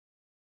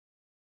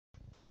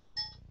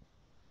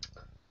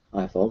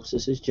Hi folks,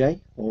 this is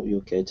Jay. Hope you're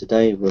okay.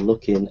 Today we're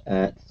looking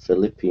at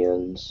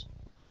Philippians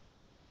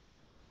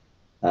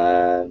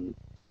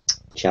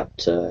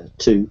chapter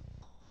 2.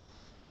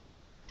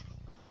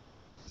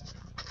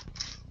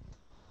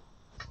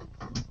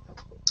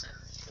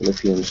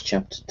 Philippians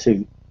chapter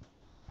 2.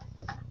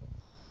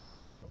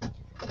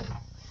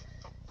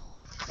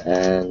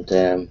 And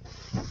we're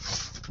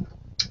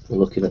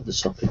looking at the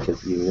topic of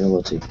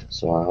humility.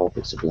 So I hope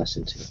it's a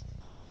blessing to you.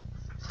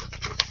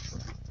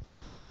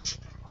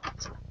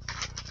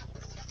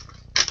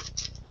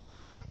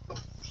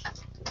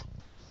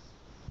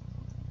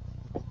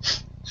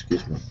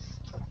 Excuse me.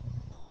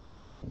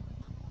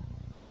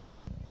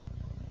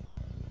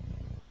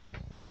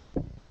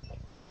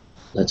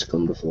 Let's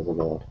come before the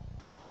Lord.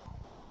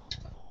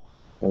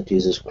 Lord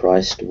Jesus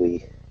Christ,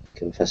 we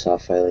confess our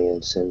failure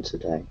and sin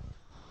today.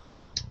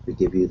 We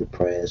give you the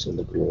praise and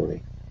the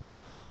glory.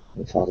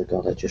 And Father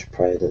God, I just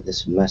pray that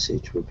this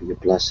message will be a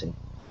blessing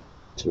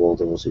to all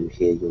those who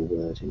hear your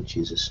word in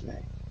Jesus'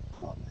 name.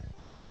 Amen.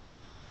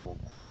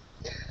 Amen.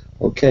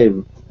 Okay,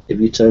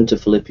 if you turn to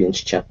Philippians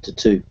chapter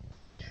 2,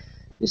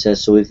 it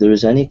says, "So if there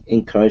is any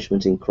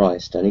encouragement in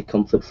Christ, any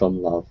comfort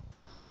from love,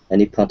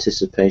 any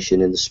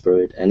participation in the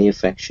Spirit, any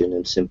affection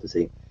and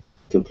sympathy,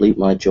 complete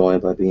my joy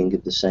by being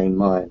of the same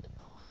mind,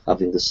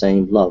 having the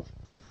same love,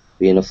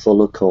 be in a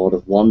full accord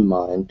of one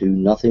mind, do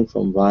nothing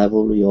from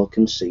rivalry or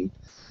conceit,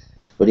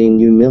 but in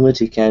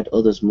humility count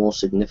others more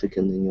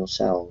significant than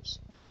yourselves.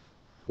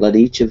 Let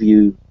each of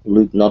you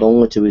look not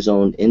only to his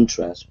own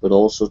interest, but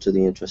also to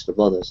the interest of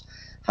others,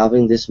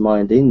 having this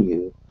mind in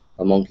you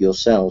among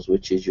yourselves,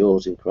 which is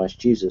yours in Christ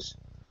Jesus,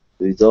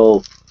 who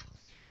though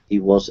he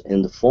was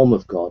in the form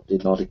of God,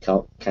 did not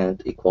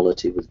count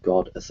equality with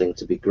God a thing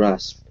to be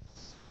grasped,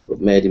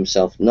 but made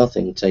himself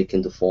nothing,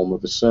 taking the form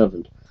of a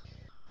servant.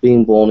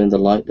 Being born in the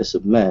likeness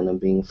of men, and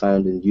being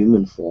found in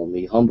human form,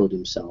 he humbled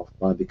himself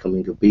by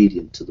becoming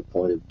obedient to the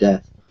point of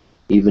death,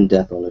 even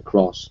death on a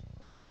cross.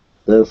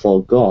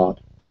 Therefore God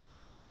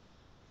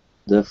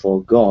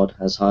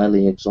has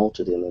highly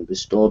exalted him and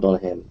bestowed on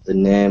him the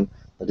name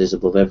that is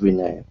above every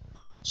name,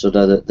 so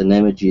that at the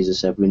name of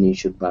Jesus every knee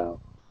should bow,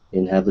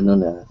 in heaven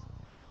and earth,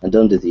 and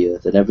under the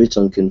earth, and every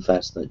tongue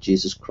confess that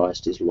Jesus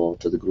Christ is Lord,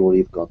 to the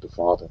glory of God the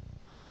Father.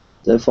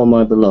 Therefore,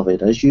 my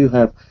beloved, as you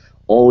have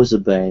always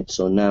obeyed,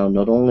 so now,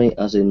 not only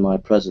as in my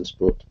presence,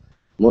 but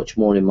much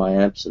more in my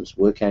absence,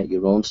 work out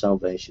your own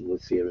salvation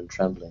with fear and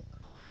trembling.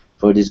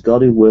 For it is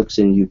God who works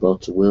in you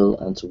both to will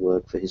and to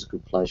work for his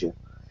good pleasure.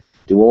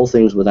 Do all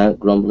things without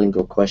grumbling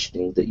or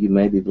questioning, that you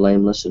may be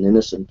blameless and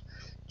innocent,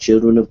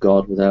 children of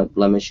God without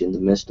blemish in the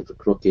midst of a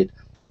crooked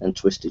and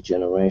twisted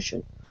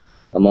generation,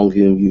 among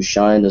whom you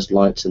shine as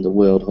lights in the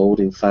world,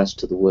 holding fast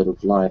to the word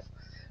of life,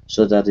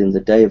 so that in the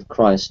day of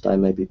Christ I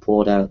may be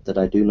poured out, that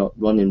I do not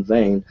run in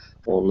vain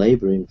or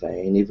labor in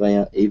vain,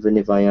 even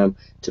if I am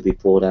to be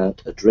poured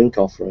out a drink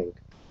offering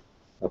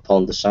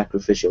upon the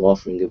sacrificial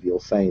offering of your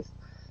faith.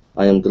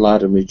 I am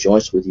glad and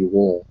rejoice with you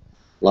all.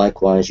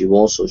 Likewise, you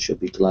also should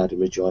be glad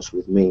and rejoice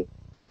with me.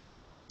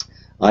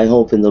 I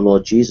hope in the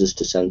Lord Jesus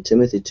to send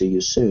Timothy to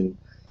you soon,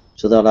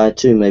 so that I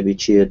too may be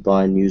cheered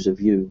by news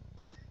of you.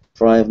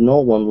 For I have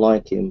no one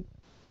like him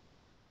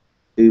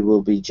who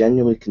will be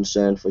genuinely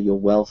concerned for your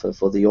welfare,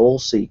 for they all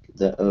seek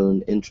their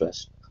own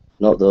interest,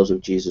 not those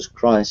of Jesus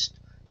Christ.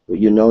 But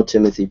you know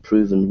Timothy,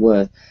 proven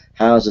worth,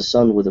 how as a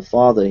son with a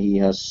father he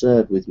has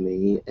served with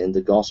me in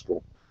the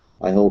gospel.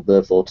 I hope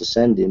therefore to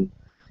send him,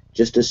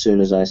 just as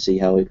soon as I see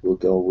how it will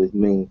go with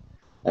me.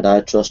 And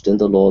I trust in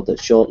the Lord that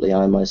shortly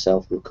I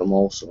myself will come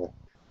also.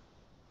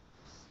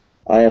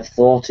 I have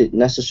thought it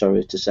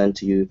necessary to send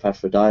to you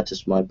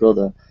Epaphroditus, my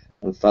brother,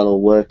 and fellow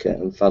worker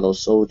and fellow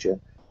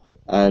soldier,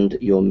 and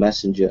your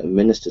messenger and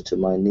minister to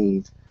my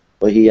need.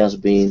 For he has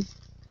been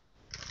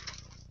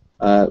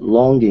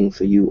longing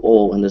for you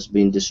all, and has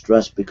been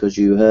distressed because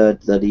you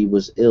heard that he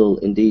was ill.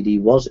 Indeed, he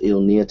was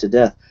ill, near to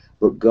death.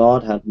 But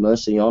God had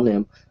mercy on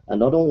him, and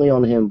not only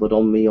on him, but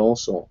on me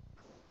also,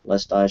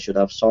 lest I should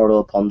have sorrow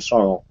upon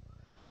sorrow.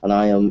 And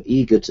I am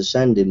eager to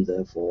send him,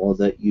 therefore,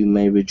 that you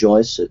may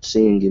rejoice at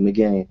seeing him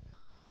again,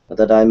 and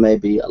that I may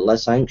be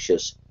less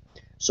anxious.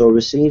 So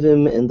receive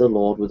him in the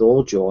Lord with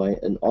all joy,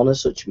 and honor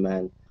such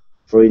men,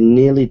 for he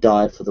nearly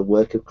died for the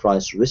work of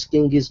Christ,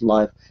 risking his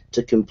life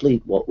to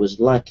complete what was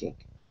lacking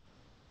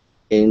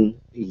in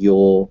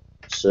your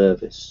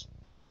service."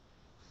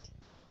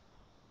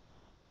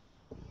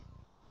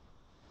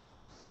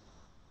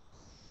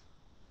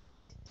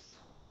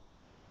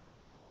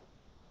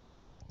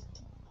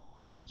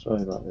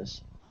 Sorry about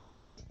this.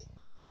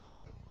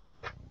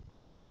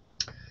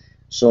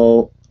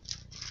 So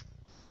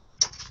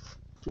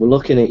we're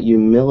looking at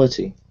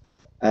humility,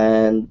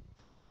 and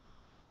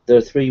there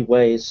are three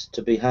ways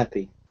to be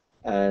happy,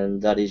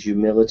 and that is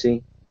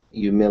humility,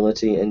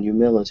 humility, and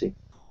humility.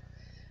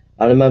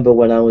 I remember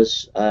when I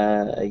was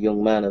a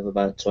young man of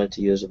about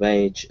 20 years of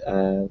age,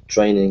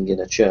 training in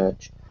a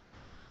church,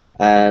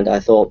 and I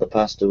thought the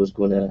pastor was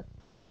going to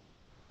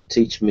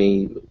teach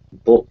me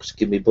books,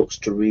 give me books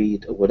to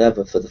read or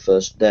whatever for the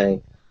first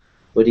day,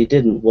 but he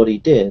didn't. What he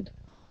did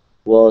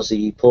was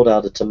he pulled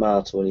out a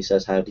tomato and he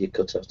says, "How do you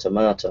cut a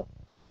tomato?"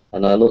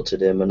 And I looked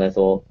at him and I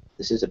thought,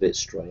 this is a bit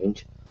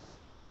strange.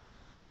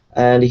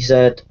 And he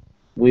said,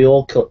 "We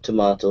all cut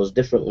tomatoes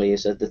differently." He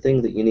said, "The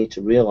thing that you need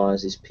to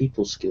realize is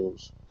people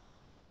skills."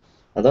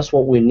 And that's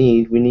what we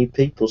need. We need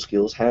people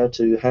skills, how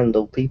to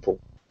handle people.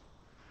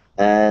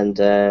 And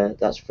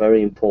that's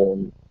very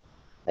important.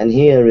 And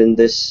here in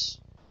this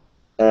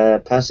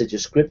passage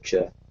of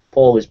scripture,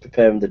 Paul is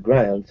preparing the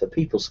ground for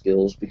people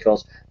skills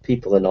because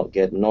people are not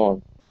getting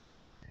on.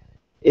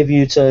 If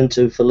you turn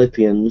to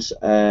Philippians,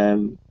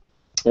 Acts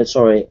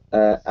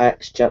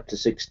chapter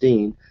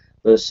 16,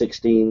 verse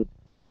 16,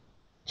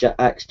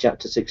 Acts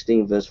chapter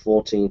 16, verse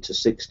 14 to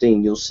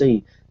 16, you'll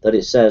see that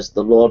it says,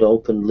 "The Lord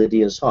opened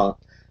Lydia's heart."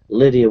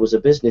 Lydia was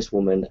a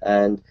businesswoman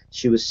and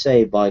she was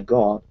saved by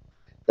God.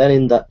 Then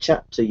in that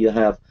chapter you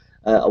have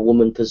a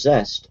woman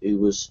possessed who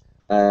was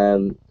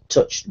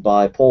touched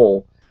by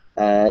Paul.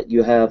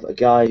 You have a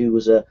guy who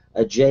was a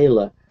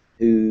jailer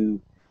who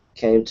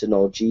came to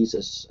know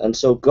Jesus. And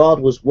so God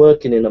was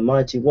working in a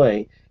mighty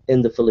way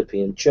in the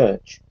Philippian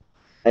church.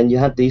 And you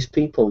had these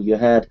people, you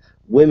had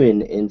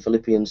women in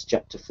Philippians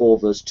chapter 4,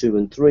 verse 2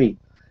 and 3,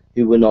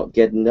 who were not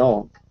getting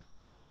on.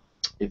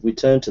 If we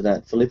turn to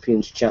that,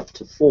 Philippians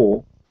chapter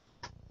 4,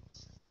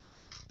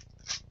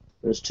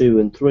 verse 2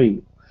 and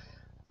 3.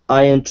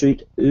 "I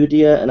entreat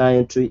Euodia and I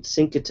entreat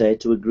Syntyche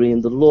to agree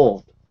in the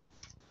Lord."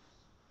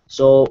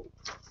 So,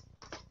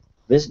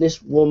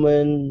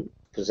 businesswoman,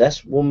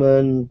 possessed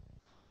woman,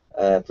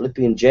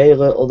 Philippian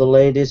jailer, other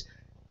ladies,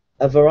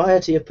 a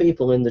variety of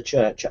people in the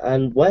church.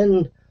 And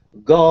when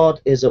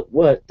God is at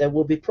work, there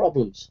will be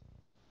problems.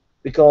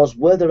 Because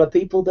where there are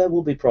people, there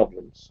will be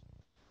problems.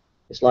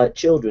 It's like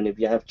children, if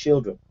you have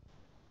children.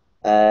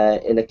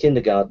 In a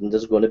kindergarten,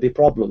 there's going to be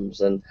problems.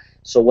 And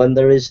so when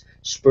there is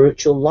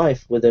spiritual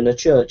life within a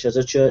church, as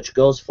a church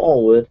goes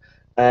forward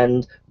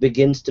and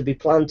begins to be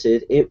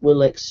planted, it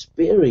will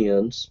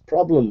experience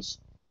problems.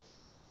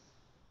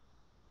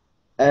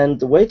 And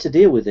the way to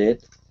deal with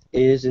it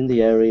is in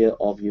the area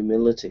of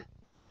humility.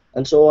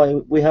 And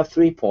so we have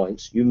 3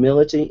 points: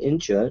 humility in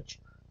church,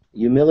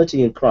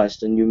 humility in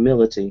Christ, and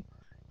humility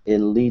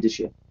in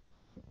leadership.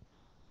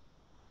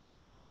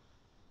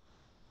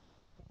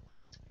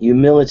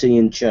 Humility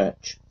in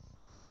church.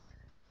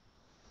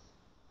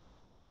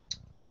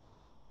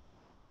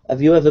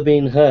 Have you ever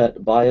been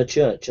hurt by a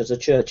church? Has a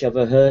church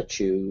ever hurt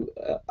you?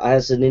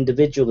 Has an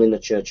individual in a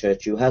church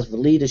hurt you? Has the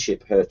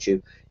leadership hurt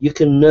you? You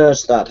can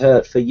nurse that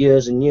hurt for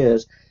years and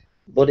years,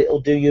 but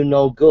it'll do you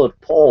no good.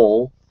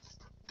 Paul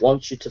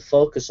wants you to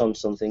focus on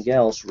something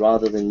else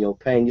rather than your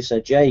pain. You say,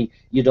 "Jay,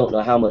 you don't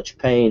know how much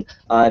pain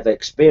I've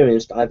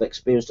experienced. I've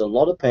experienced a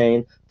lot of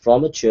pain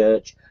from a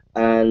church,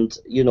 and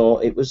you know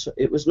it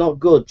was not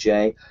good,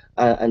 Jay.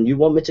 And you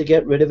want me to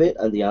get rid of it?"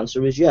 And the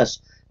answer is yes.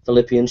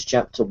 Philippians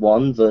chapter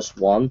 1, verse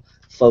 1,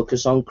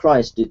 focus on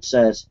Christ. It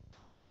says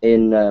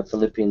in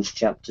Philippians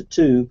chapter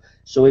 2,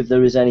 "So if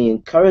there is any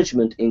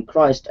encouragement in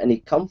Christ, any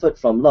comfort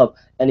from love,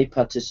 any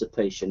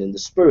participation in the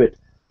Spirit."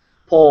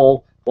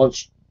 Paul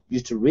wants you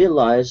to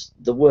realize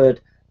the word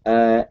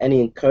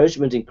any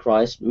encouragement in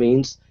Christ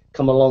means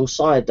come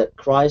alongside, that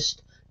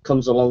Christ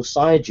comes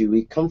alongside you,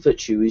 he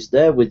comforts you, he's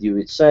there with you.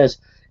 It says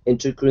in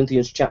 2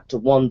 Corinthians chapter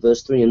 1,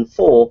 verse 3 and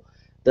 4,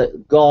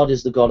 that God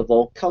is the God of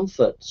all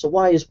comfort. So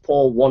why is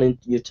Paul wanting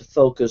you to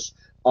focus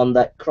on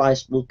that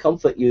Christ will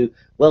comfort you?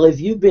 Well, if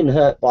you've been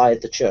hurt by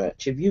the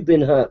church, if you've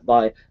been hurt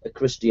by a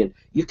Christian,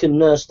 you can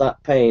nurse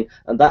that pain,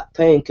 and that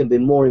pain can be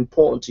more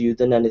important to you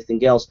than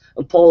anything else.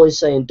 And Paul is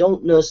saying,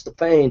 don't nurse the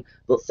pain,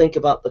 but think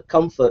about the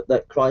comfort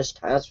that Christ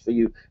has for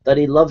you, that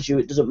he loves you.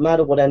 It doesn't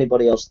matter what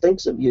anybody else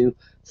thinks of you.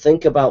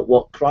 Think about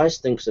what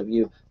Christ thinks of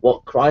you,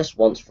 what Christ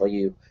wants for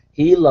you.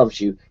 He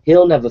loves you.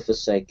 He'll never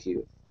forsake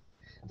you.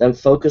 Then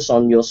focus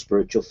on your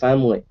spiritual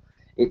family.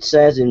 It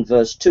says in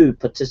verse 2,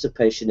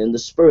 participation in the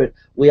Spirit.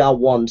 We are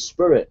one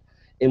Spirit.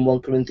 In 1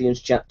 Corinthians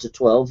chapter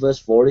 12, verse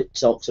 4, it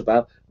talks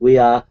about we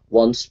are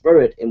one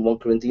Spirit. In 1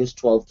 Corinthians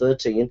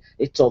 12:13,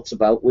 it talks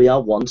about we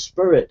are one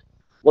Spirit.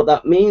 What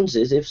that means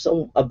is if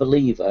a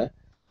believer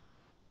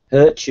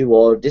hurts you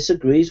or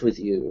disagrees with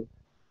you,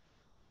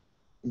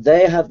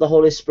 they have the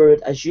Holy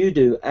Spirit as you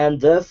do,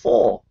 and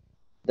therefore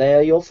they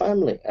are your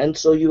family. And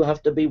so you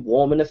have to be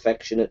warm and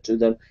affectionate to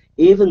them,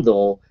 even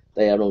though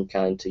they are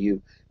unkind to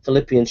you.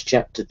 Philippians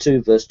chapter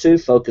 2, verse 2,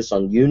 focus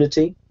on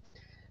unity.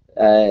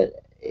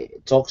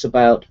 It talks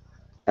about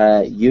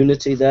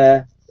unity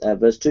there.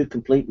 Verse 2,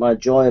 complete my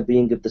joy of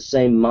being of the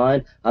same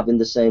mind, having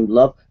the same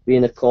love,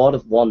 being a cord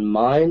of one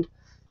mind,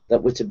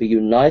 that we're to be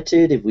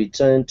united. If we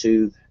turn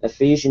to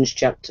Ephesians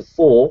chapter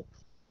 4,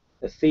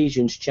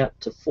 Ephesians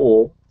chapter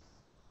 4,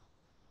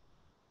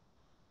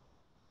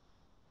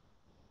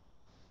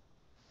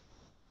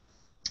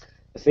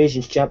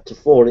 Ephesians chapter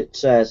 4, it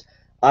says,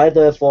 I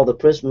therefore, the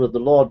prisoner of the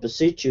Lord,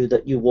 beseech you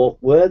that you walk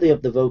worthy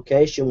of the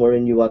vocation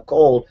wherein you are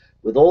called,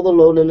 with all the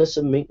lowliness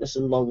and meekness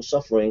and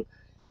long-suffering,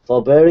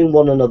 forbearing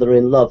one another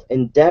in love,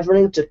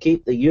 endeavouring to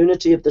keep the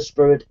unity of the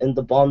Spirit in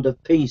the bond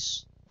of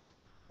peace.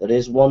 There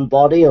is one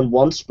body and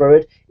one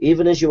Spirit,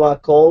 even as you are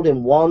called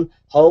in one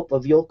hope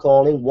of your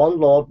calling, one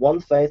Lord, one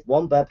faith,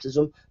 one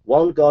baptism,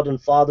 one God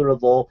and Father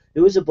of all,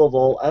 who is above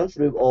all and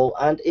through all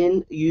and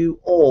in you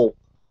all.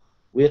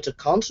 We are to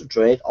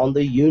concentrate on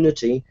the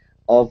unity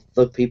of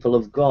the people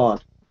of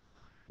God.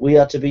 We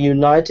are to be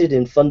united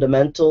in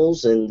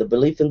fundamentals, in the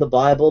belief in the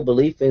Bible,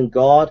 belief in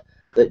God,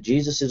 that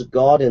Jesus is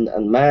God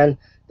and man,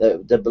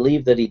 the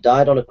belief that he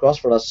died on a cross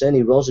for our sin,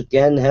 he rose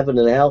again, heaven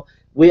and hell.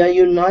 We are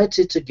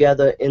united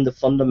together in the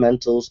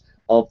fundamentals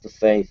of the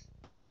faith.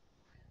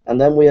 And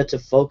then we are to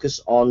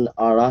focus on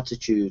our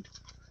attitude.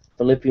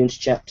 Philippians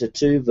chapter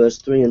 2, verse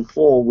 3 and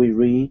 4, we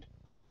read,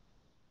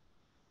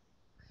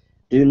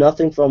 "Do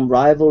nothing from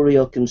rivalry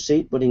or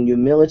conceit, but in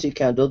humility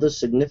count others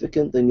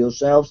significant than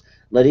yourselves.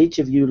 Let each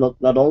of you look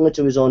not only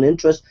to his own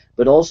interest,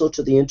 but also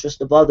to the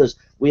interest of others."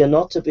 We are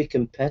not to be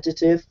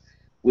competitive.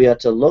 We are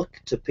to look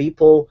to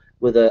people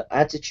with an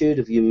attitude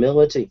of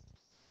humility.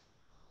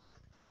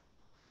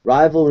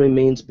 Rivalry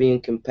means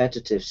being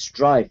competitive,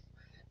 strife.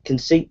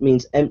 Conceit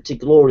means empty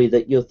glory,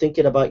 that you're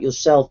thinking about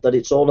yourself, that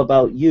it's all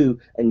about you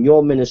and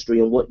your ministry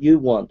and what you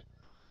want.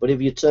 But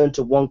if you turn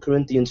to 1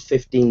 Corinthians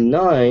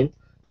 15:9,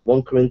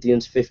 1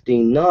 Corinthians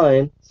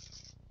 15:9,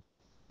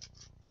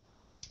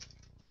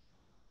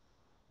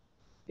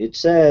 it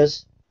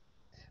says,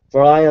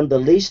 "For I am the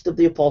least of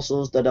the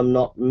apostles, that am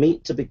not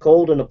meet to be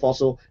called an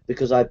apostle,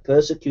 because I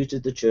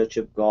persecuted the church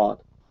of God."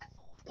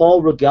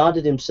 Paul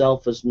regarded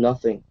himself as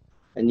nothing,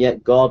 and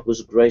yet God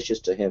was gracious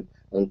to him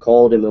and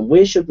called him, and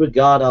we should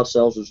regard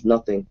ourselves as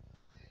nothing.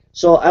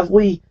 So have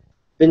we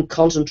been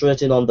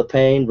concentrating on the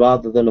pain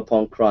rather than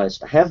upon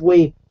Christ? Have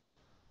we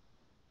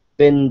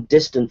been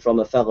distant from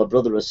a fellow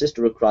brother or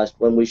sister of Christ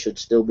when we should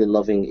still be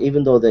loving,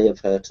 even though they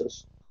have hurt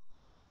us?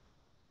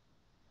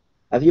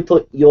 Have you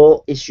put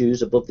your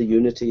issues above the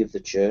unity of the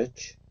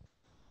church?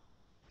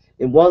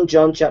 In 1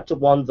 John chapter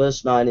 1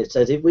 verse 9 it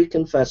says, "If we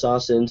confess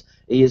our sins,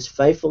 he is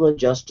faithful and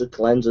just to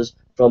cleanse us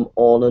from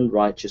all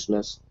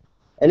unrighteousness.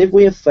 And if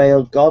we have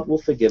failed, God will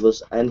forgive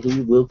us and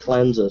he will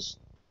cleanse us."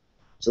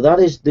 So that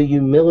is the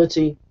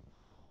humility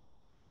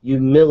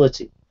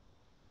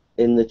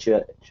in the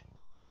church.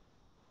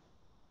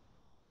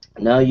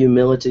 Now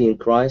humility in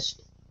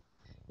Christ.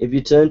 If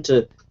you turn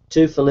to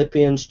 2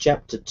 Philippians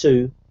chapter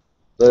 2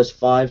 verse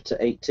 5 to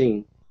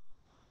 18.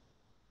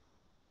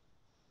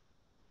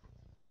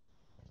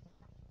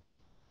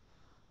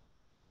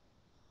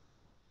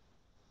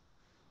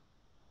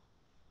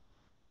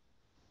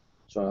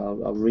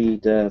 So I'll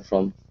read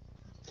from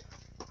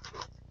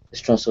this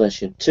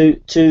translation.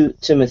 2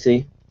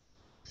 Timothy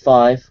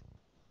 5.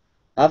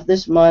 "Have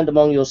this mind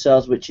among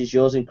yourselves, which is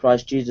yours in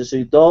Christ Jesus,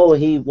 who, though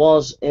he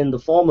was in the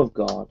form of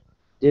God,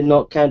 did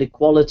not count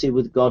equality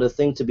with God a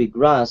thing to be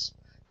grasped,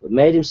 but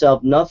made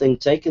himself nothing,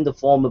 taking the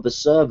form of a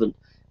servant.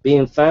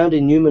 Being found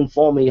in human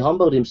form, he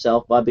humbled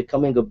himself by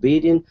becoming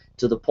obedient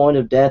to the point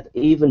of death,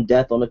 even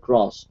death on a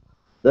cross.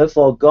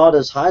 Therefore God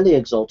has highly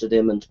exalted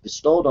him and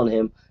bestowed on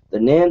him the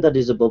name that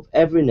is above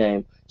every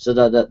name, so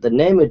that at the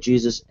name of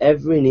Jesus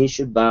every knee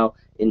should bow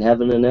in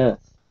heaven and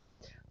earth,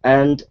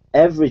 and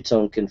every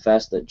tongue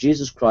confess that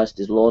Jesus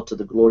Christ is Lord, to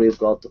the glory of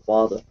God the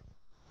Father."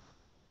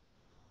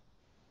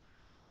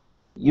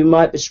 You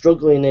might be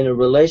struggling in a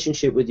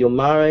relationship with your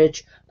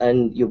marriage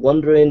and you're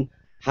wondering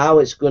how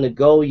it's going to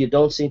go. You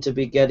don't seem to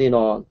be getting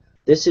on.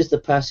 This is the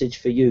passage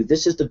for you.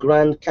 This is the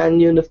Grand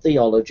Canyon of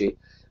theology.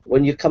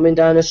 When you're coming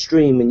down a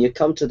stream and you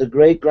come to the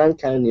great Grand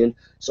Canyon.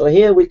 So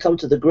here we come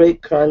to the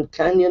great Grand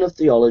Canyon of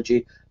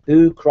theology,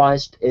 who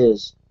Christ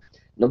is.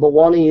 Number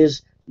one, he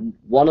is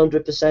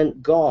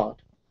 100%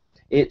 God.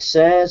 It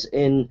says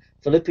in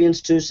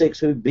Philippians 2:6,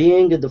 "Who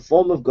being in the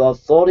form of God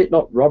thought it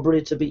not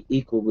robbery to be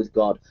equal with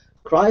God."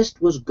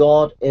 Christ was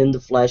God in the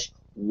flesh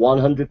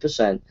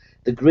 100%.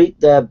 The Greek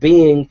there,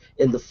 being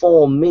in the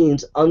form,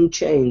 means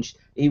unchanged.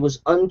 He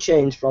was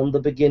unchanged from the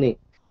beginning.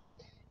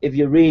 If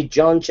you read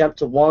John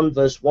chapter 1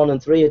 verse 1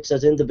 and 3, it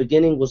says, "In the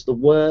beginning was the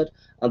Word,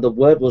 and the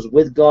Word was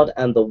with God,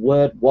 and the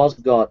Word was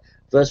God."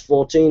 Verse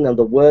 14, "And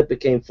the Word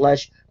became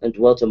flesh and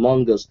dwelt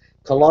among us."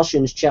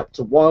 Colossians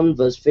chapter 1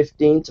 verse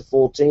 15 to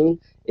 14.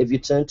 If you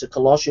turn to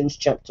Colossians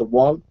chapter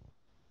 1,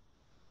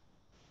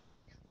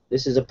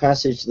 this is a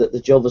passage that the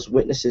Jehovah's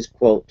Witnesses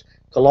quote.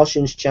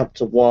 Colossians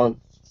chapter 1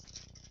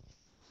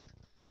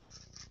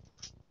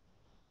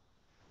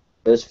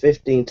 verse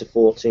 15 to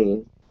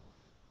 14.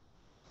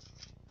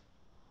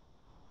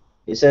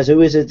 It says,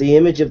 "Who is it? The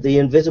image of the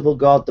invisible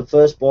God, the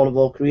firstborn of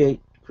all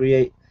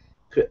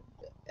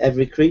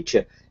every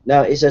creature."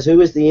 Now it says,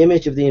 "Who is the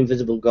image of the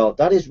invisible God?"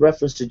 That is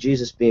reference to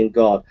Jesus being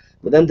God.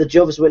 But then the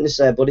Jehovah's Witness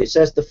said, but it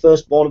says the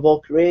firstborn of all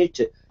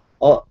created,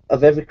 or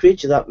of every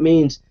creature. That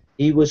means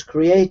he was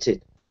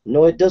created.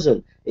 No, it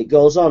doesn't. It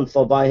goes on,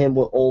 "For by him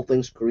were all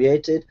things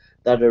created,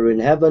 that are in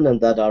heaven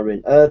and that are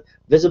in earth,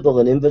 visible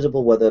and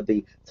invisible, whether it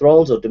be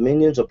thrones or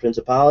dominions or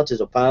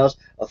principalities or powers,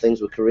 or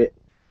things were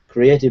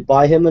created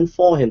by him and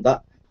for him."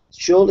 That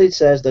surely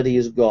says that he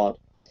is God,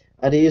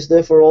 and he is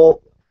therefore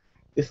all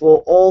before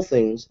all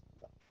things,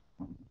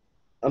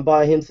 and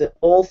by him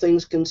all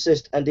things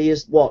consist, and he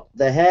is what?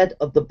 The head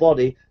of the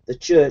body, the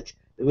church,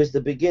 who is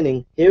the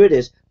beginning, here it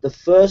is, the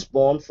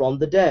firstborn from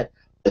the dead.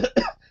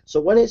 So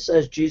when it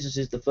says Jesus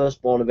is the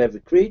firstborn of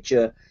every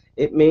creature,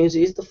 it means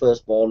he's the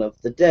firstborn of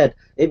the dead.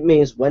 It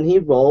means when he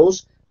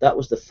rose, that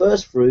was the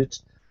first fruit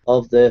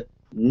of the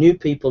new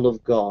people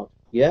of God.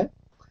 Yeah?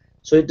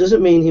 So it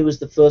doesn't mean he was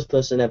the first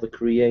person ever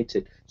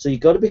created. So you've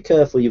got to be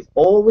careful. You've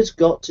always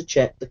got to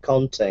check the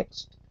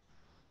context.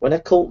 When a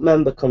cult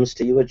member comes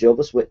to you, a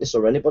Jehovah's Witness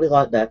or anybody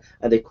like that,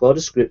 and they quote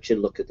a scripture,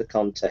 look at the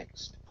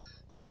context.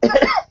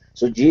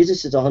 So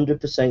Jesus is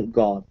 100%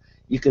 God.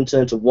 You can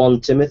turn to 1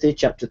 Timothy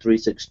chapter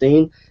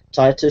 3:16,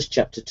 Titus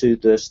chapter 2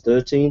 verse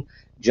 13,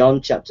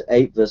 John chapter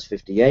 8 verse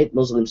 58.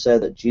 Muslims say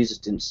that Jesus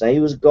didn't say he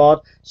was God,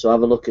 so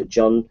have a look at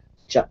John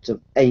chapter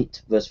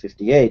 8 verse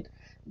 58.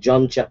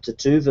 John chapter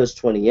 2 verse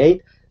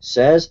 28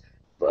 says,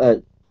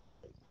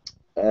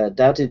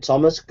 doubted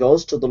Thomas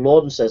goes to the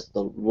Lord and says,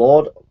 "The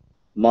Lord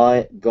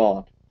my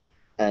God,"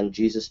 and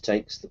Jesus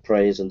takes the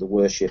praise and the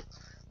worship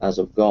as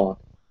of God.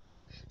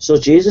 So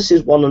Jesus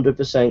is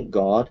 100%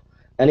 God,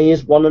 and he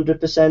is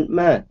 100%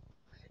 man.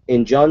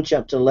 In John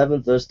chapter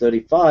 11 verse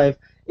 35,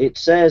 it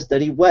says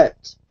that he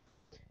wept.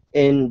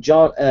 In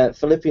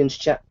Philippians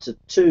chapter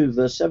 2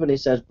 verse 7, he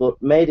says,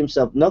 "But made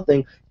himself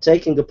nothing,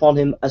 taking upon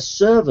him a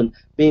servant,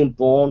 being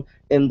born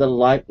in the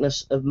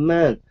likeness of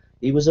man."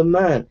 He was a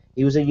man.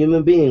 He was a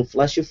human being,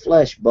 flesh of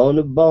flesh, bone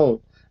of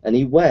bone. And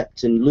he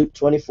wept. In Luke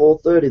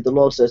 24:30, the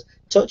Lord says,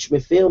 "Touch me,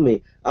 feel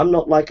me. I'm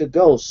not like a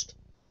ghost."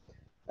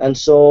 And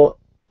so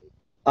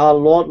our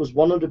Lord was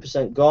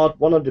 100% God,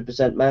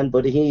 100% man,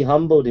 but he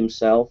humbled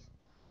himself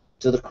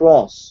to the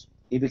cross.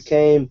 He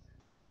became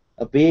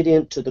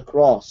obedient to the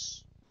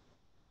cross.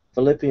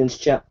 Philippians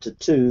chapter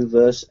 2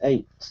 verse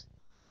 8.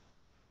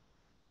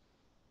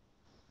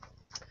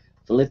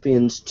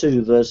 Philippians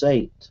 2 verse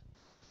 8.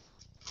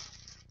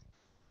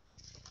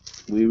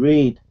 We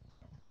read,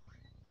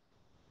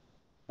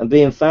 "And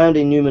being found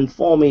in human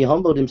form, he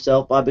humbled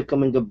himself by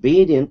becoming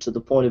obedient to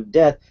the point of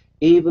death,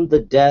 even the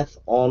death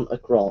on a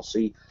cross."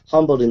 He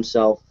humbled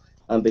himself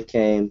and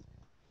became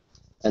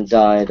and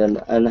died.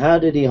 And how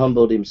did he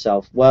humble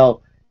himself?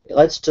 Well,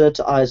 let's turn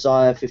to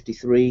Isaiah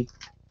 53.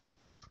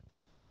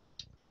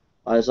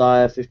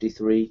 Isaiah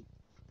 53.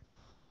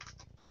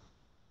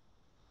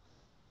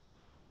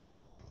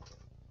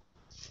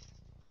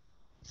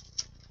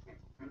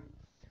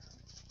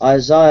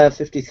 Isaiah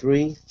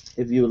 53,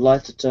 if you would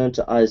like to turn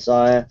to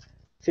Isaiah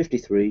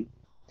 53.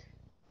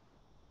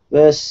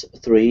 Verse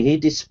 3,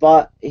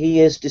 he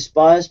is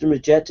despised and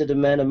rejected of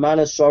men, a man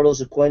of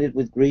sorrows, acquainted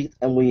with grief,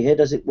 and we hid,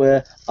 as it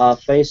were, our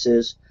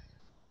faces.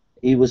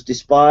 He was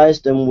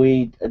despised, and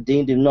we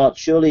deemed him not.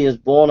 Surely he has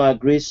borne our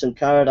griefs and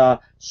carried our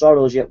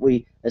sorrows, yet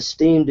we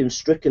esteemed him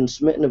stricken,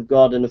 smitten of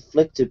God, and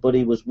afflicted. But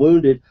he was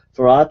wounded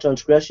for our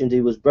transgressions,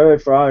 he was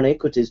buried for our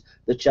iniquities.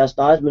 The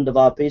chastisement of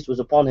our peace was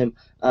upon him,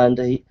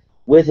 and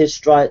with his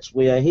stripes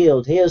we are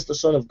healed. Here's the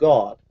Son of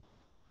God,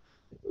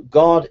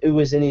 God who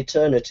is in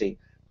eternity,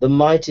 the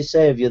mighty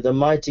Savior, the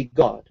mighty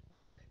God,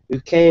 who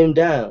came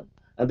down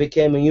and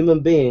became a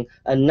human being,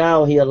 and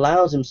now he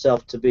allows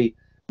himself to be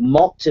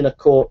mocked in a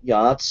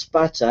courtyard,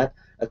 spat at,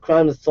 a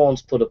crown of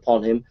thorns put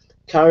upon him,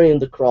 carrying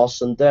the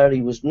cross, and there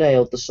he was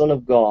nailed, the Son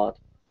of God,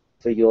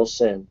 for your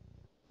sin.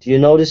 Do you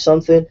notice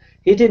something?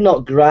 He did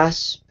not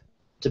grasp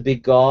to be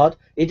God.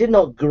 He did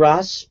not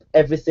grasp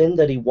everything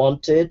that he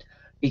wanted.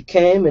 He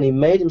came and he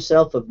made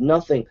himself of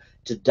nothing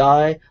to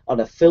die on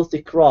a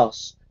filthy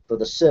cross for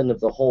the sin of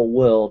the whole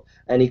world.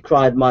 And he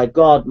cried, my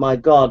God,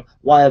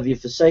 why have you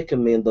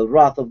forsaken me?" And the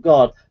wrath of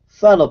God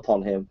fell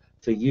upon him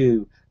for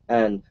you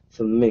and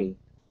for me.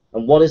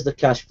 And what is the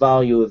cash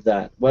value of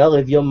that? Well,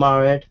 if you're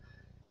married,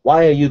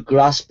 why are you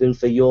grasping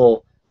for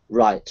your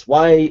rights?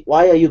 Why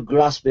are you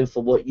grasping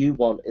for what you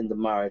want in the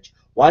marriage?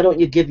 Why don't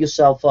you give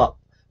yourself up?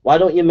 Why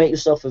don't you make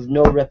yourself of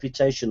no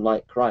reputation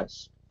like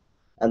Christ?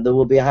 And there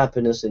will be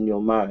happiness in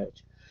your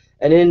marriage.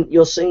 And in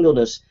your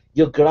singleness,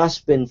 you're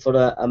grasping for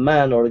a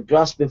man, or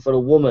grasping for a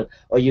woman,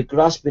 or you're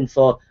grasping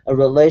for a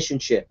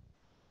relationship.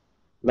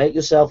 Make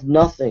yourself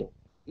nothing.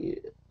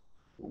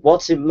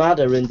 What's it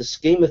matter in the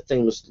scheme of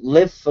things?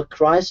 Live for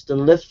Christ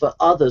and live for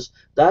others.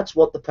 That's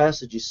what the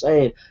passage is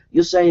saying.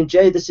 You're saying,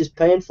 Jay, this is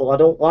painful. I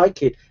don't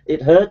like it.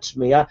 It hurts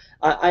me.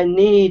 I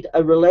need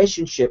a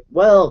relationship.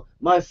 Well,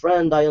 my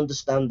friend, I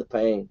understand the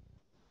pain.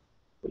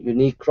 But you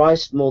need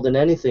Christ more than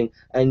anything,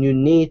 and you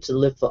need to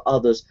live for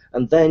others,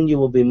 and then you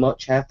will be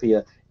much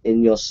happier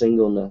in your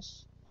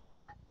singleness.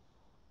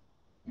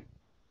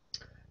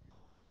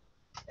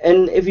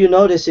 And if you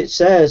notice, it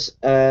says,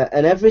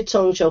 and every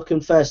tongue shall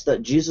confess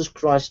that Jesus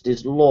Christ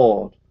is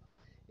Lord.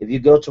 If you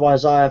go to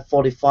Isaiah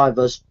 45,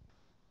 verse,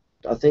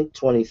 I think,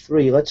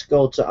 23. Let's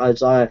go to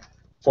Isaiah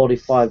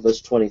 45,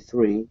 verse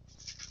 23.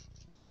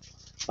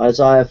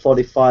 Isaiah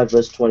 45,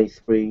 verse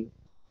 23.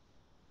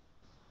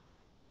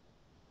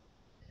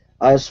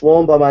 "I have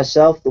sworn by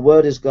myself, the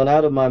word is gone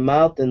out of my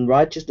mouth, and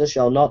righteousness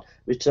shall not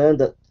return,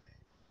 that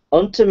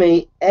unto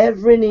me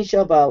every knee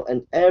shall bow,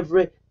 and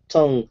every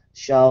tongue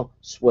shall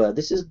swear."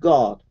 This is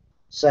God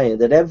saying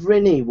that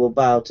every knee will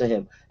bow to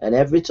him, and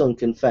every tongue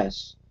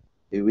confess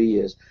who he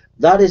is.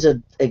 That is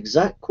an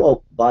exact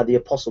quote by the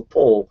Apostle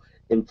Paul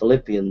in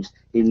Philippians.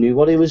 He knew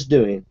what he was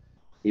doing.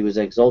 He was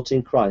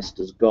exalting Christ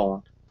as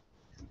God.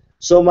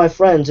 So, my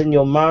friends, in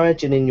your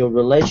marriage and in your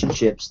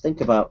relationships,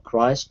 think about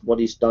Christ, what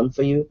he's done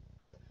for you.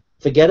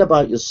 Forget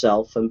about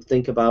yourself and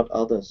think about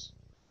others.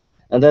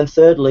 And then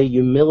thirdly,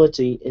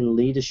 humility in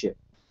leadership.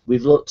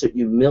 We've looked at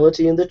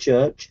humility in the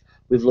church.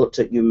 We've looked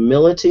at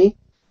humility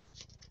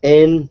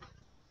in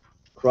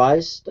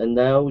Christ, and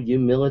now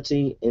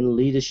humility in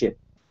leadership.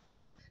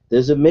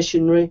 There's a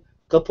missionary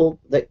couple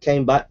that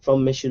came back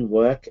from mission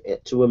work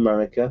to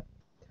America.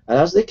 And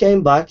as they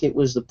came back, it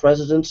was the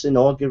president's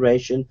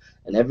inauguration,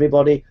 and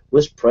everybody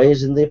was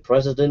praising the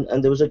president,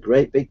 and there was a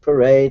great big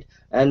parade,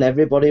 and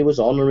everybody was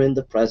honoring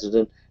the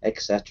president,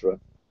 etc.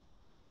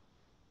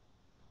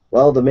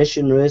 Well, the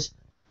missionaries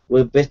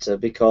were bitter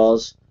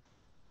because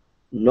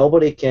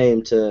nobody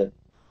came to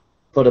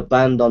put a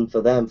band on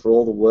for them for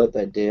all the work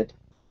they did.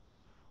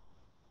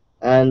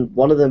 And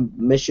one of the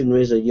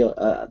missionaries,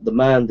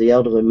 the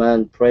elderly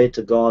man, prayed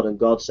to God, and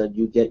God said,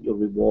 "You get your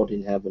reward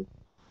in heaven."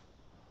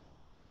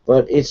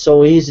 But it's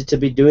so easy to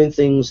be doing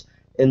things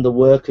in the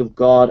work of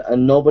God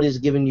and nobody's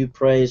giving you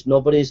praise,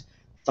 nobody's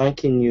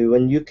thanking you,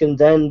 and you can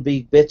then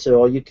be bitter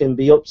or you can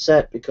be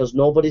upset because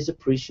nobody's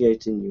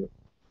appreciating you.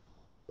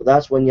 But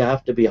that's when you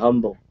have to be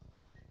humble.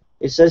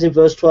 It says in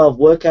verse 12,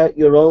 work out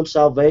your own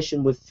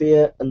salvation with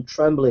fear and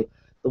trembling.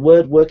 The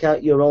word work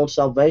out your own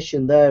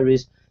salvation there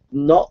is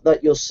not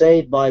that you're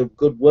saved by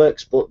good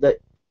works, but that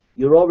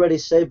you're already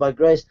saved by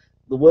grace.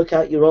 The work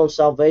out your own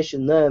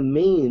salvation there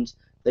means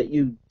that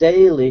you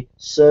daily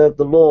serve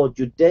the Lord,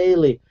 you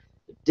daily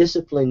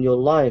discipline your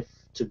life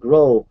to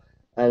grow,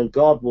 and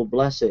God will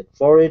bless it.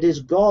 For it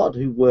is God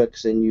who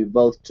works in you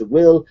both to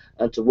will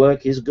and to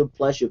work his good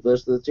pleasure.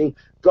 Verse 13.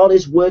 God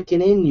is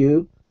working in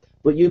you,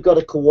 but you've got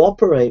to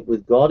cooperate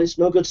with God. It's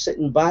no good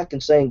sitting back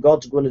and saying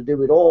God's going to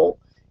do it all.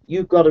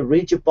 You've got to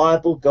read your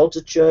Bible, go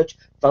to church,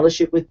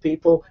 fellowship with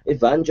people,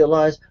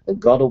 evangelize, and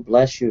God will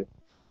bless you.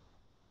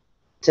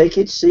 Take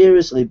it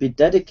seriously, be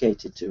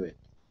dedicated to it.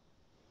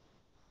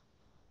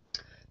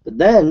 But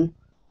then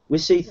we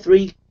see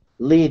three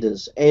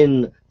leaders.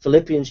 In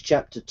Philippians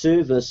chapter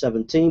 2, verse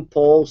 17,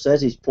 Paul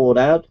says he's poured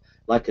out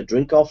like a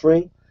drink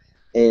offering.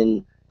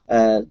 In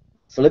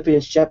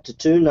Philippians chapter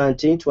 2,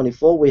 19,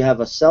 24, we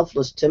have a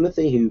selfless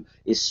Timothy who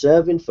is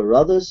serving for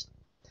others.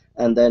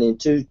 And then in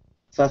 2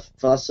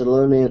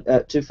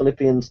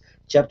 Philippians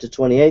chapter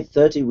 28,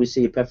 30, we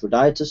see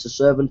Epaphroditus, a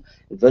servant.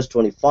 In verse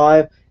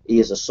 25, he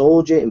is a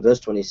soldier. In verse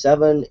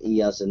 27, he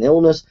has an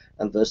illness.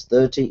 And verse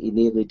 30, he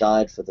nearly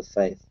died for the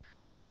faith.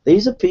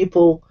 These are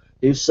people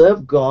who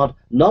serve God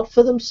not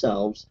for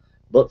themselves,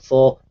 but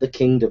for the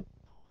kingdom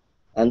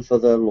and for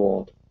their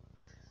Lord.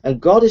 And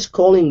God is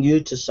calling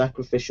you to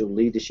sacrificial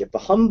leadership, a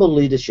humble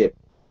leadership.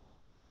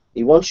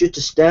 He wants you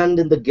to stand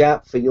in the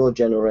gap for your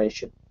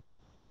generation.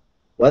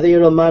 Whether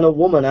you're a man or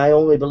woman, I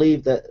only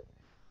believe that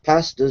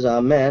pastors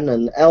are men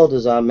and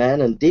elders are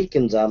men and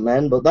deacons are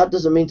men, but that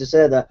doesn't mean to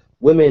say that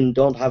women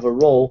don't have a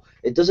role.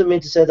 It doesn't mean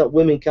to say that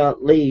women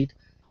can't lead.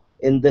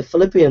 In the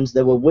Philippians,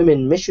 there were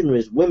women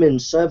missionaries, women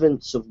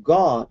servants of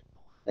God,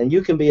 and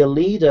you can be a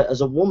leader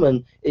as a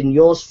woman in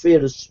your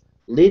sphere of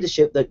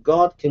leadership that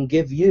God can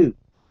give you,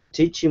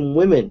 teaching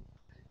women,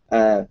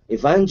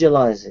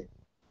 evangelizing,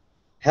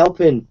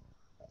 helping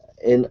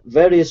in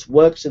various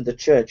works in the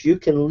church. You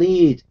can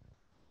lead,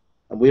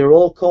 and we are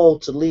all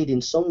called to lead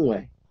in some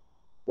way,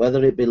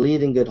 whether it be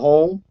leading at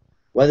home,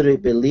 whether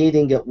it be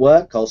leading at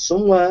work, or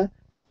somewhere.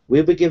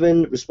 We'll be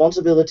given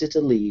responsibility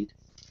to lead.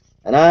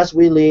 And as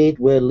we lead,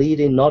 we're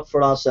leading not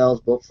for ourselves,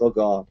 but for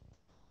God.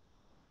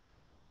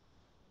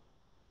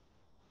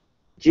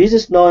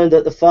 Jesus, knowing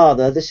that the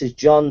Father, this is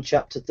John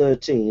chapter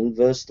 13,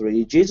 verse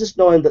 3, Jesus,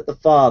 knowing that the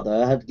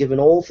Father had given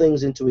all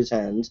things into his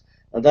hands,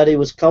 and that he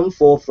was come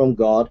forth from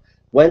God,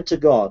 went to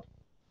God.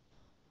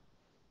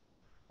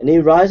 And he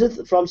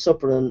riseth from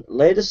supper, and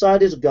laid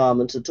aside his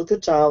garments, and took a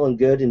towel, and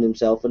girded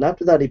himself. And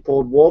after that he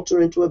poured water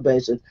into a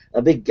basin,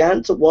 and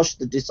began to wash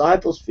the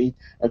disciples' feet,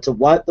 and to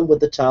wipe them with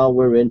the towel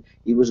wherein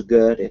he was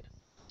girded.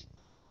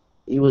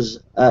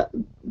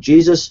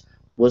 Jesus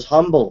was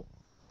humble,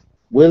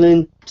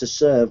 willing to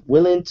serve,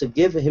 willing to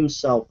give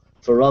himself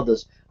for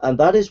others. And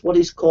that is what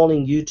he's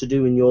calling you to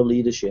do in your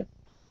leadership.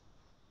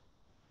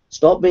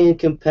 Stop being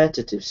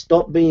competitive.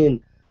 Stop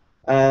being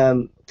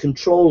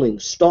controlling.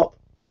 Stop.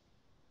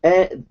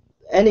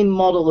 Any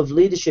model of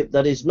leadership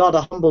that is not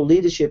a humble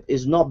leadership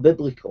is not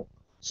biblical.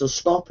 So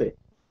stop it.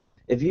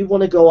 If you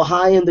want to go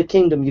high in the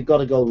kingdom, you've got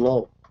to go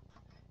low.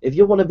 If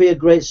you want to be a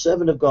great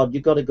servant of God,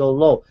 you've got to go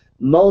low.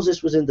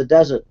 Moses was in the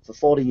desert for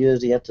 40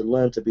 years. He had to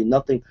learn to be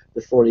nothing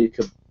before he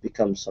could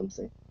become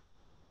something.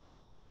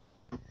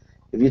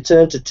 If you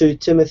turn to 2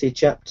 Timothy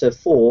chapter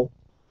 4,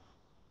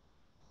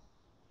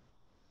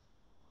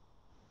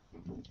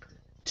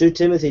 2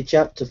 Timothy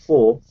chapter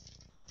 4,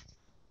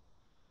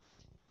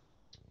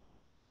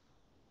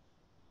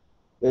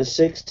 verse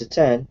 6 to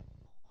 10,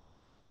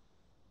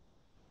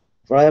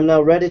 for I am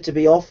now ready to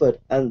be offered,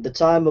 and the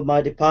time of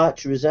my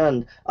departure is at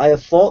hand. I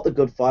have fought the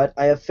good fight,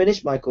 I have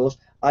finished my course,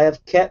 I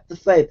have kept the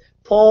faith.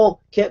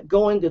 Paul kept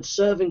going and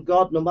serving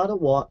God no matter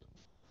what.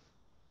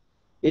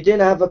 He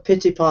didn't have a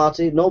pity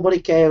party. Nobody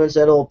came and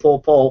said, oh, poor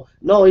Paul.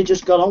 No, he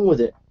just got on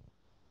with it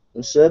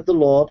and served the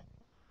Lord.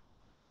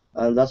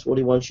 And that's what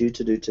he wants you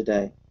to do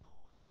today.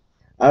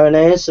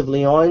 Irenaeus of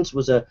Lyons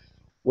was a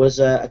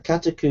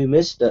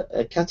catechumist,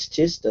 a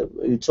catechist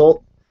who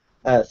taught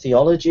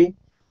theology,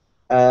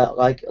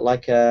 like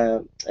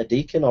a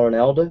deacon or an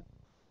elder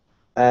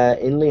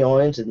in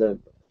Lyons in the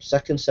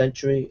 2nd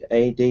century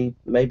AD,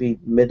 maybe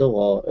middle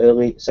or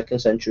early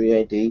 2nd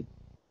century AD.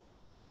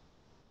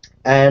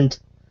 And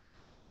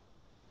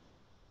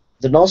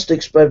the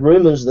Gnostics spread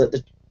rumors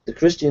that the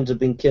Christians had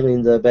been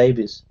killing their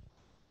babies.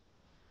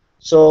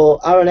 So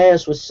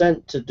Irenaeus was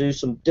sent to do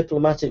some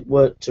diplomatic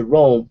work to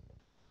Rome.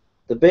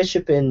 The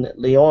bishop in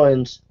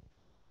Lyons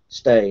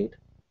stayed.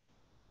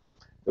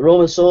 The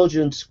Roman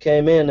soldiers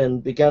came in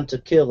and began to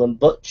kill and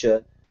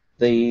butcher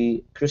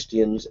the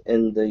Christians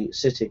in the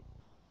city.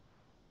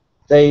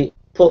 They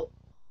put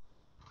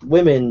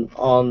women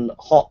on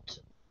hot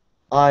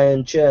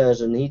iron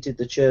chairs and heated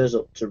the chairs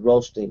up to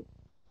roasting.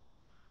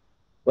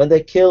 When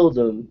they killed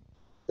them,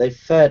 they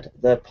fed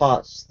their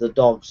parts to the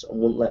dogs and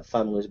wouldn't let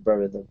families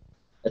bury them.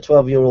 A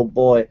 12-year-old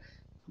boy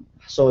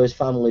saw his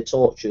family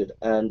tortured,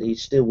 and he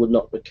still would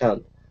not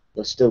recant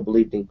and still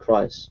believed in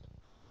Christ.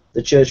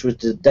 The church was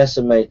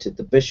decimated,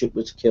 the bishop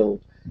was killed,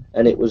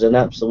 and it was an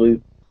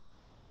absolute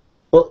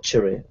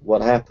butchery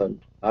what happened.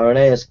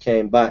 Irenaeus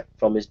came back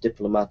from his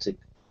diplomatic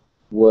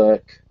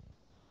work.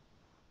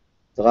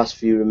 The last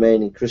few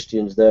remaining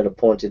Christians there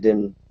appointed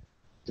him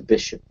the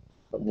bishop.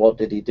 And what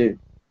did he do?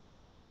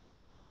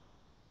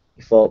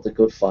 He fought the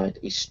good fight.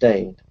 He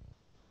stayed.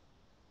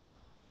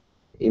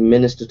 He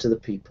ministered to the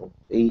people.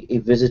 He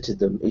visited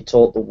them. He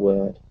taught the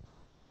word.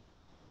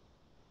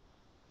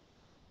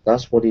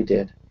 That's what he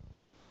did.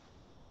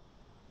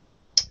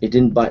 He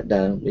didn't back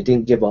down. He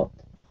didn't give up.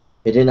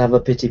 He didn't have a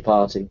pity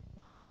party.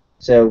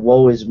 Say,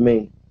 woe is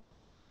me.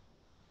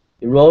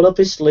 He rolled up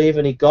his sleeve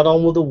and he got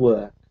on with the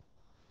work.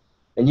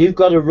 And you've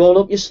got to roll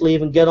up your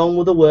sleeve and get on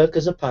with the work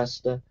as a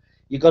pastor.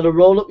 You've got to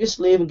roll up your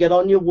sleeve and get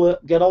on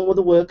with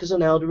the work as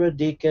an elder or a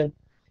deacon.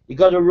 You've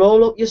got to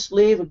roll up your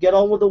sleeve and get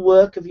on with the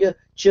work of your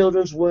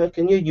children's work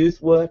and your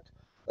youth work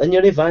and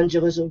your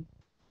evangelism.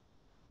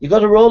 You've got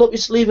to roll up your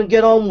sleeve and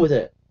get on with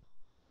it.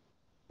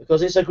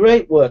 Because it's a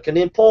great work, an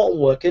important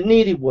work, a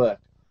needed work.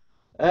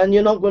 And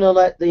you're not going to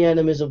let the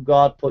enemies of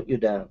God put you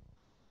down.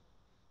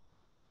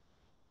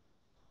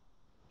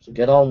 So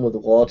get on with the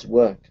Lord's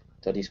work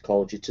that He's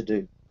called you to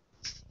do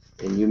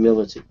in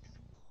humility.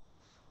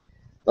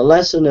 The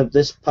lesson of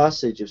this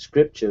passage of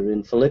Scripture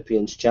in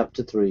Philippians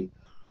chapter 3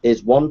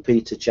 is 1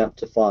 Peter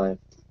chapter 5.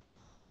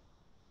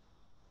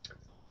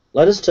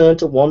 Let us turn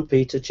to 1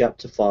 Peter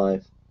chapter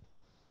 5.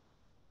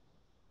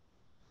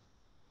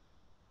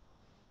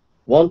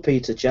 1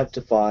 Peter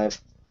chapter 5,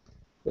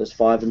 verse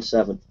 5 and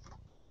 7.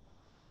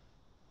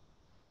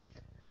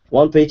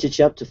 1 Peter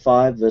chapter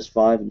 5, verse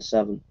 5 and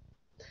 7.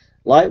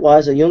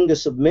 Likewise, a younger,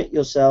 submit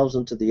yourselves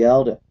unto the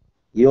elder.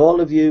 Ye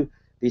all of you,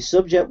 be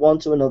subject one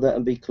to another,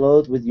 and be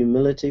clothed with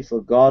humility,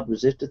 for God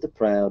resisteth the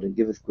proud, and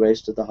giveth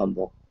grace to the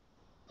humble.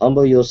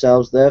 Humble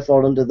yourselves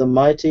therefore under the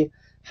mighty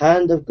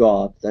hand of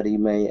God, that He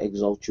may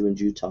exalt you in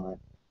due time,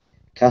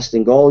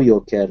 casting all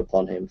your care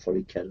upon Him, for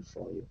He careth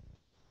for you.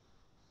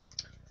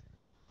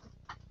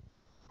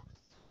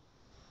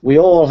 We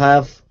all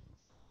have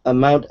a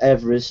Mount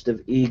Everest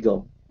of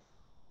ego.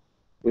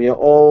 We are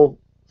all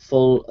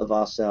full of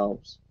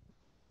ourselves.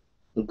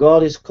 And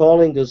God is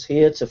calling us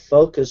here to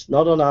focus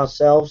not on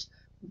ourselves,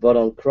 but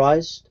on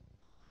Christ.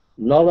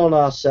 Not on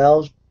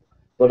ourselves,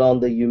 but on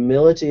the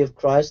humility of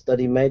Christ, that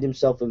He made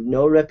Himself of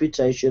no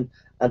reputation,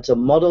 and to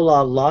model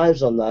our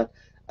lives on that.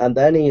 And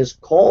then He has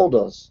called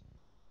us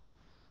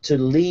to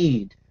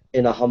lead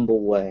in a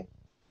humble way.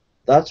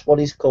 That's what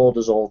He's called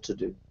us all to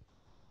do.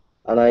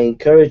 And I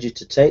encourage you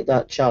to take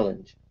that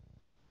challenge.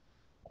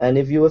 And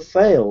if you have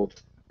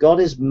failed, God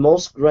is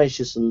most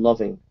gracious and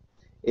loving.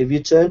 If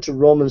you turn to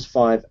Romans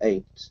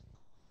 5:8.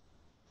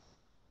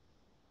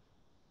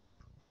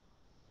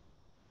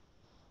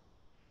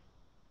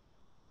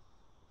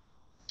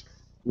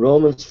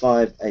 Romans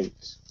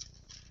 5:8.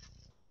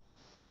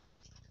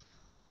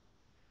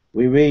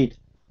 We read,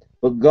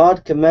 But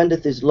God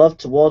commendeth His love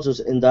towards us,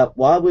 in that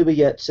while we were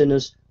yet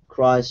sinners,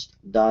 Christ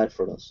died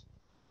for us.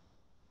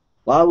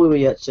 While we were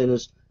yet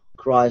sinners,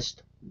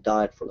 Christ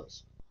died for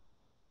us.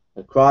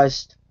 And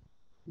Christ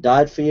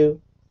died for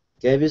you,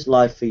 gave His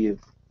life for you,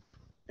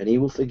 and He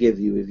will forgive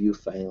you if you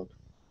failed,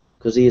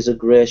 because He is a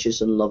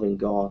gracious and loving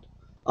God.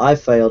 I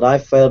failed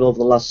over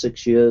the last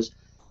 6 years.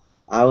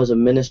 I was a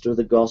minister of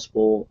the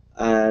gospel,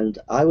 and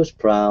I was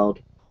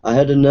proud. I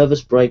had a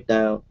nervous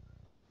breakdown,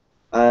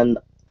 and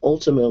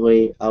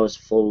ultimately I was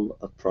full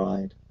of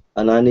pride,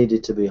 and I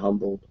needed to be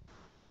humbled.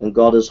 And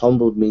God has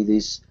humbled me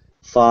these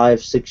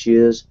 5-6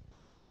 years.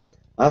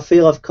 I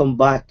feel I've come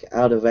back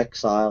out of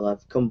exile.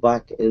 I've come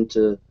back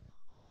into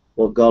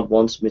what God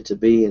wants me to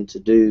be and to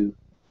do.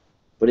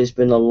 But it's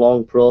been a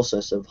long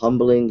process of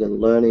humbling and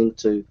learning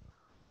to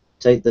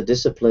take the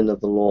discipline of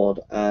the Lord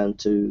and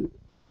to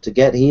to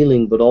get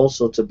healing, but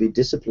also to be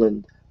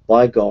disciplined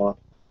by God,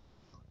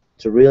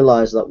 to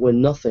realize that we're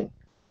nothing,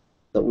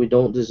 that we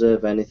don't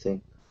deserve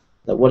anything,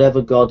 that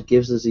whatever God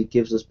gives us, he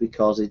gives us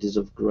because it is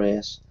of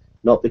grace,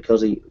 not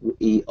because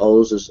he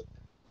owes us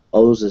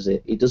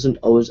it. He doesn't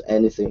owe us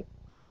anything.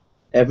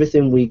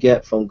 Everything we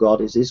get from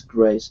God is his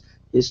grace,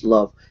 his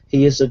love.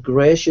 He is a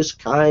gracious,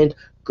 kind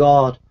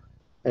God,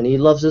 and he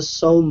loves us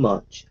so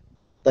much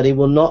that he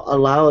will not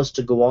allow us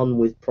to go on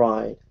with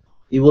pride.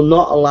 He will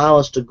not allow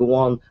us to go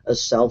on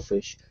as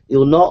selfish. He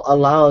will not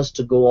allow us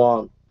to go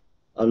on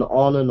and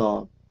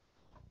on,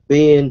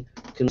 being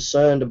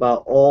concerned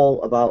about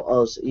all about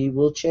us. He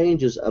will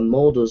change us and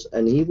mold us,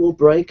 and he will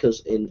break us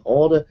in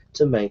order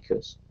to make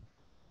us,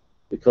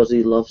 because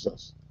he loves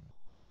us.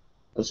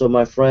 And so,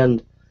 my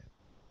friend,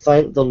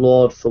 thank the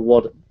Lord for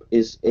what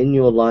is in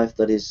your life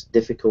that is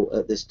difficult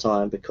at this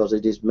time, because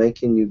it is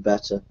making you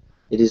better.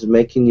 It is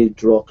making you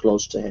draw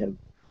close to him,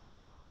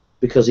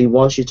 because he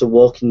wants you to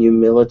walk in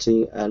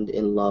humility and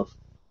in love.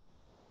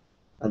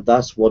 And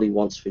that's what he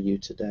wants for you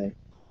today.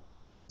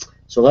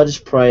 So let us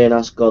pray and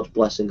ask God's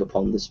blessing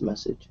upon this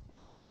message.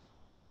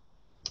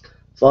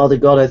 Father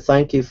God, I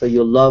thank you for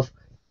your love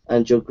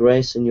and your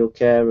grace and your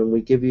care, and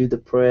we give you the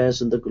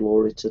praise and the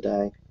glory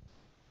today.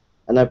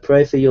 And I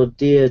pray for your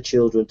dear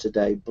children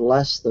today.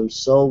 Bless them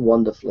so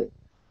wonderfully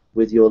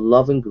with your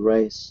love and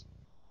grace.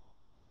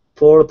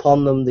 Pour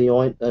upon them the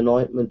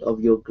anointment of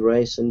your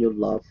grace and your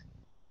love.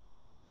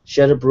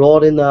 Shed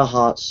abroad in their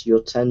hearts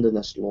your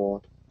tenderness,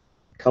 Lord.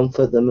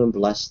 Comfort them and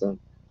bless them,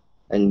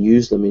 and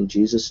use them in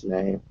Jesus'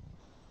 name.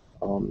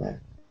 Amen.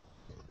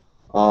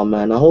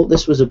 Amen. I hope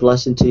this was a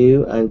blessing to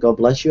you, and God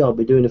bless you. I'll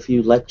be doing a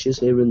few lectures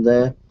here and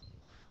there,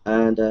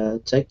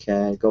 and take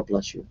care. God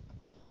bless you.